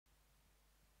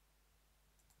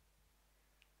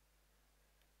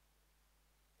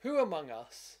Who among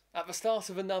us, at the start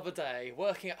of another day,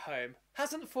 working at home,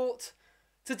 hasn't thought,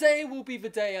 today will be the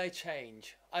day I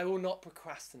change. I will not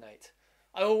procrastinate.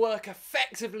 I will work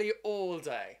effectively all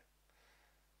day.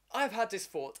 I've had this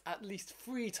thought at least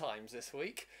 3 times this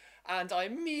week, and I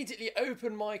immediately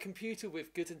open my computer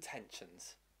with good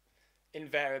intentions.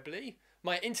 Invariably,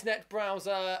 my internet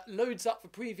browser loads up the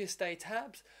previous day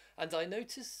tabs, and I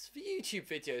notice the YouTube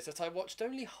videos that I watched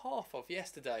only half of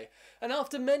yesterday, and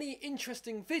after many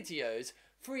interesting videos,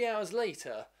 3 hours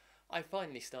later, I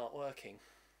finally start working.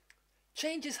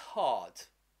 Change is hard.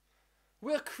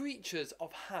 We're creatures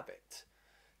of habit.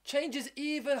 Change is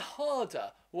even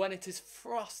harder when it is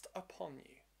thrust upon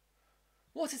you.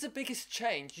 What is the biggest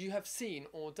change you have seen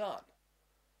or done?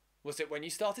 Was it when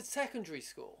you started secondary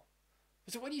school?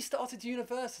 Was it when you started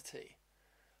university?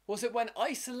 Was it when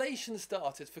isolation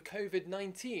started for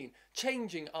COVID-19,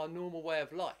 changing our normal way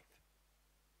of life?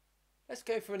 Let's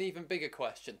go for an even bigger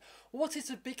question. What is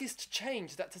the biggest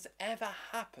change that has ever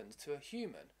happened to a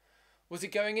human? Was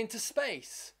it going into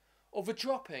space, or the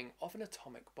dropping of an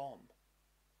atomic bomb?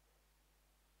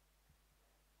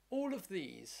 All of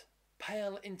these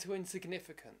pale into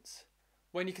insignificance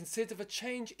when you consider the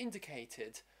change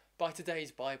indicated by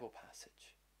today's Bible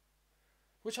passage,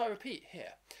 which I repeat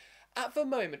here. At the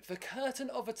moment, the curtain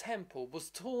of a temple was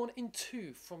torn in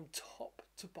 2 from top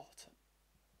to bottom.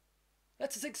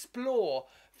 Let us explore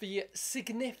the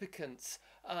significance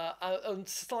and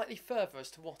slightly further as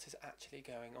to what is actually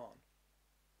going on.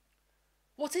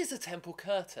 What is a temple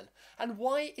curtain, and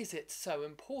why is it so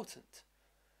important?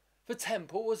 The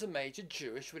temple was a major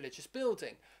Jewish religious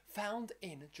building found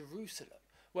in Jerusalem,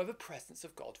 where the presence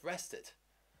of God rested.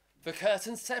 The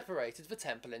curtain separated the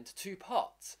temple into 2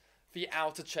 parts, the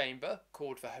outer chamber,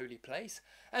 called the Holy Place,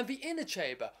 and the inner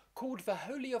chamber, called the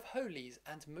Holy of Holies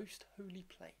and Most Holy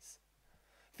Place.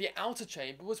 The outer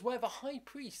chamber was where the high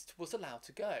priest was allowed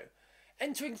to go,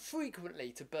 entering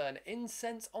frequently to burn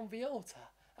incense on the altar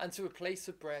and to replace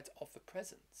the bread of the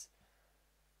presence.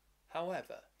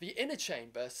 However, the inner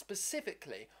chamber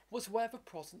specifically was where the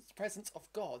presence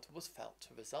of God was felt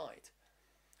to reside.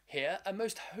 Here, a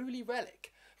most holy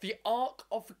relic, the Ark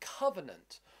of the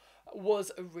Covenant,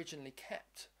 was originally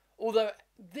kept, although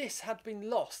this had been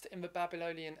lost in the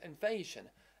Babylonian invasion,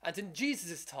 and in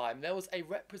Jesus' time there was a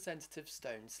representative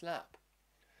stone slab.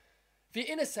 The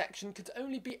inner section could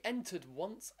only be entered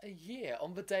once a year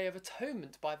on the Day of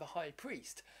Atonement by the high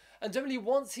priest, and only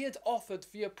once he had offered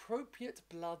the appropriate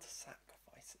blood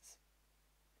sacrifices.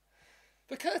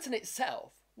 The curtain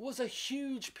itself was a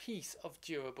huge piece of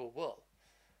durable wool.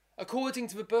 According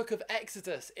to the book of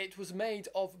Exodus, it was made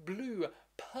of blue,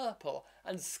 purple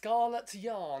and scarlet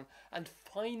yarn and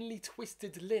finely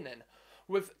twisted linen,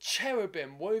 with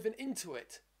cherubim woven into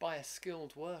it by a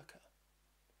skilled worker.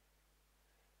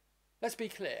 Let's be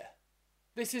clear,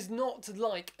 this is not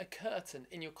like a curtain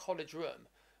in your college room,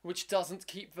 which doesn't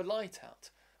keep the light out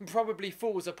and probably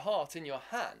falls apart in your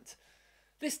hand.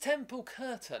 This temple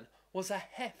curtain was a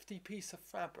hefty piece of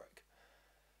fabric.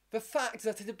 The fact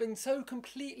that it had been so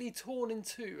completely torn in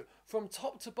 2 from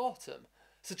top to bottom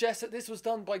suggests that this was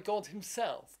done by God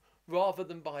himself rather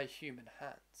than by human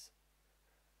hands.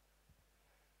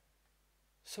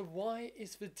 So why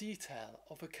is the detail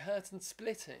of a curtain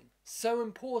splitting so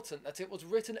important that it was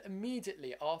written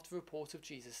immediately after the report of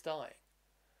Jesus dying?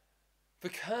 The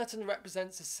curtain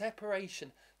represents a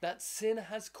separation that sin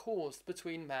has caused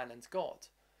between man and God.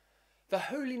 The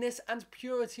holiness and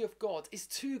purity of God is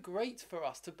too great for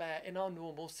us to bear in our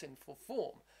normal sinful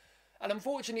form, and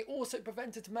unfortunately also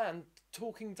prevented man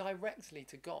talking directly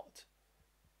to God.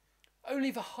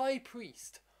 Only the high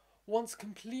priest, once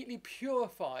completely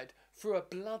purified through a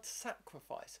blood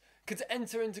sacrifice, could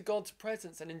enter into God's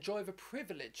presence and enjoy the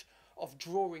privilege of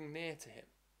drawing near to him.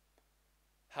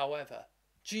 However,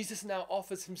 Jesus now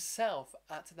offers himself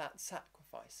at that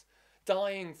sacrifice,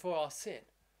 dying for our sin.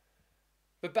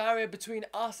 The barrier between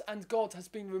us and God has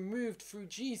been removed through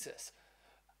Jesus.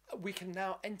 We can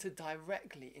now enter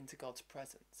directly into God's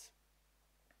presence.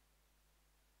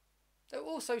 There are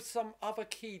also some other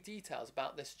key details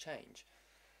about this change.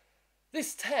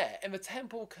 This tear in the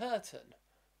temple curtain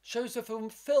shows the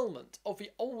fulfillment of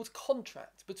the old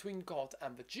contract between God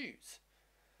and the Jews,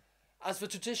 as the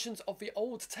traditions of the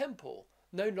old temple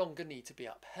no longer need to be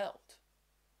upheld.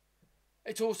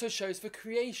 It also shows the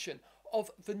creation of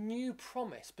the new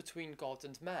promise between God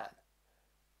and man.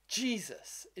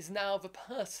 Jesus is now the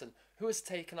person who has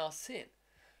taken our sin,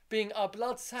 being our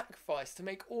blood sacrifice to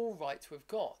make all right with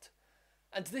God,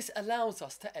 and this allows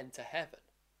us to enter heaven.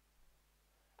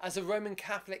 As a Roman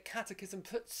Catholic catechism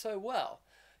puts so well,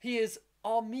 he is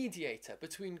our mediator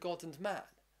between God and man,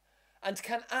 and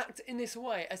can act in this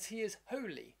way as he is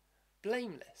holy,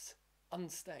 blameless,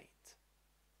 unstained.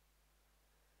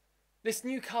 This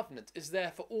new covenant is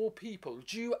there for all people,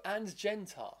 Jew and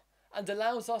Gentile, and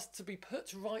allows us to be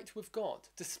put right with God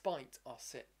despite our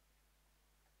sin.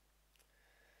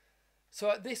 So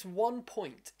at this one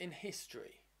point in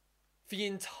history, the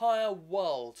entire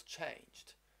world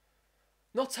changed.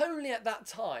 Not only at that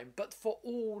time, but for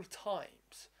all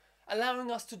times,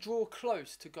 allowing us to draw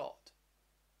close to God.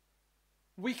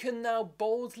 We can now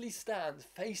boldly stand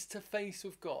face to face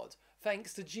with God,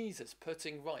 thanks to Jesus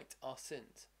putting right our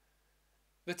sins.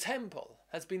 The temple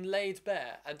has been laid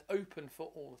bare and open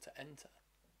for all to enter.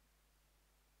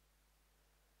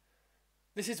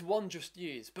 This is wondrous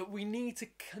news, but we need to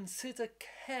consider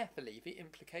carefully the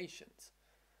implications.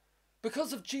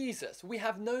 Because of Jesus, we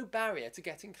have no barrier to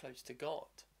getting close to God.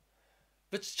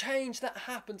 The change that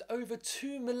happened over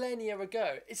 2 millennia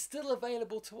ago is still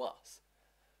available to us,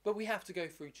 but we have to go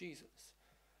through Jesus.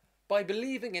 By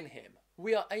believing in him,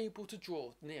 we are able to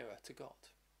draw nearer to God.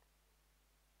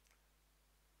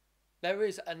 There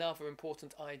is another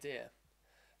important idea.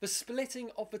 The splitting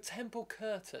of the temple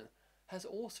curtain has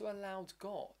also allowed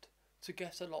God to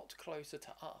get a lot closer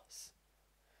to us.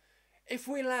 If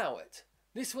we allow it,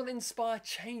 this will inspire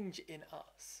change in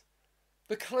us.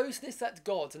 The closeness that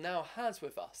God now has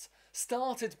with us,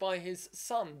 started by his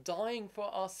Son dying for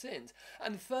our sins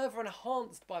and further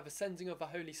enhanced by the sending of the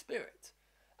Holy Spirit,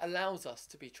 allows us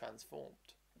to be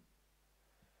transformed.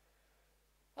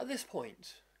 At this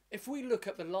point, if we look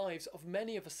at the lives of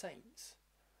many of the saints,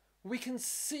 we can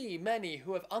see many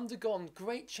who have undergone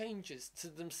great changes to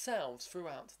themselves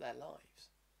throughout their lives.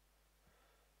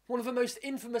 One of the most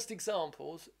infamous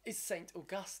examples is Saint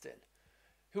Augustine,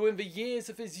 who in the years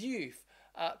of his youth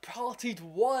partied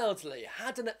wildly,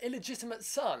 had an illegitimate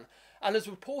son, and is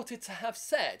reported to have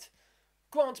said,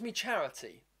 "Grant me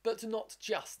charity, but not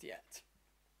just yet."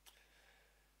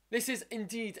 This is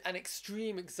indeed an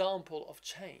extreme example of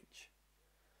change.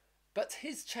 But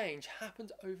his change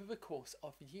happened over the course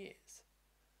of years.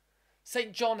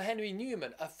 St. John Henry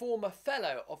Newman, a former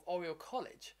fellow of Oriel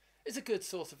College, is a good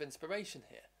source of inspiration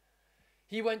here.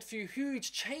 He went through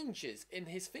huge changes in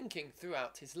his thinking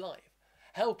throughout his life,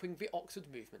 helping the Oxford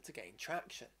movement to gain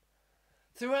traction.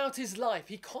 Throughout his life,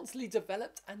 he constantly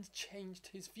developed and changed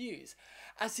his views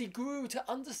as he grew to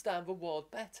understand the world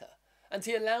better, and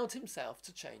he allowed himself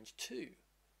to change too.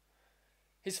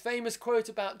 His famous quote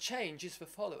about change is the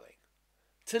following: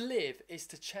 "To live is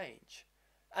to change,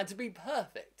 and to be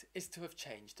perfect is to have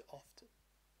changed often."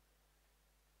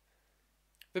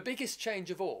 The biggest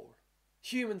change of all,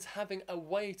 humans having a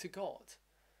way to God,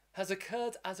 has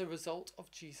occurred as a result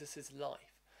of Jesus'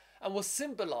 life and was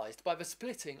symbolised by the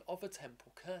splitting of the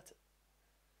temple curtain.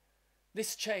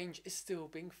 This change is still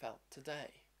being felt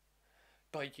today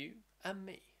by you and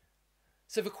me.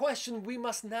 So the question we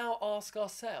must now ask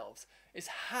ourselves is,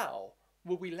 how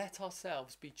will we let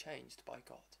ourselves be changed by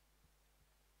God?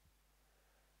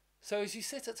 So as you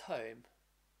sit at home,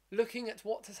 looking at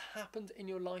what has happened in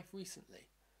your life recently,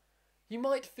 you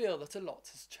might feel that a lot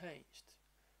has changed.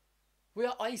 We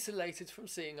are isolated from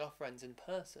seeing our friends in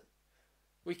person.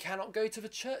 We cannot go to the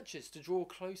churches to draw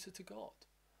closer to God.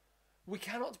 We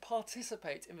cannot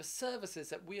participate in the services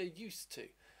that we are used to,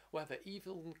 whether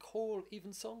even choral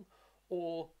evensong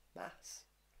or mass.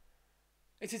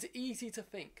 It is easy to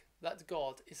think that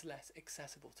God is less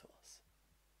accessible to us.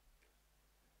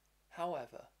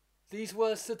 However, these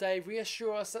words today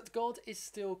reassure us that God is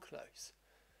still close.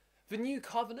 The new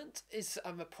covenant is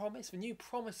the new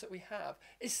promise that we have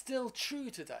is still true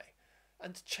today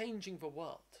and changing the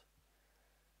world.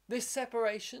 This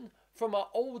separation from our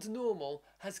old normal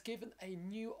has given a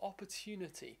new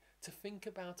opportunity to think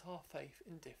about our faith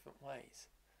in different ways.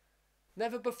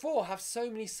 Never before have so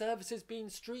many services been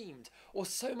streamed or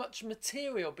so much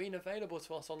material been available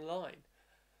to us online.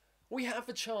 We have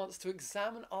the chance to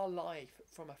examine our life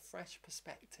from a fresh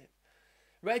perspective,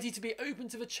 ready to be open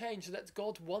to the change that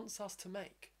God wants us to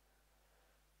make.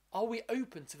 Are we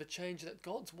open to the change that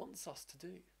God wants us to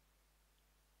do?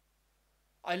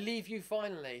 I leave you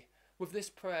finally with this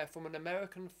prayer from an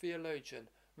American theologian,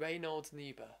 Reinhold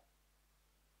Niebuhr.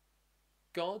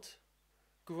 God,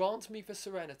 grant me the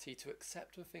serenity to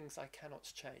accept the things I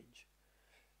cannot change,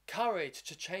 courage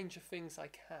to change the things I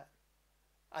can,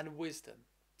 and wisdom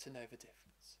to know the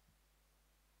difference.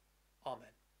 Amen.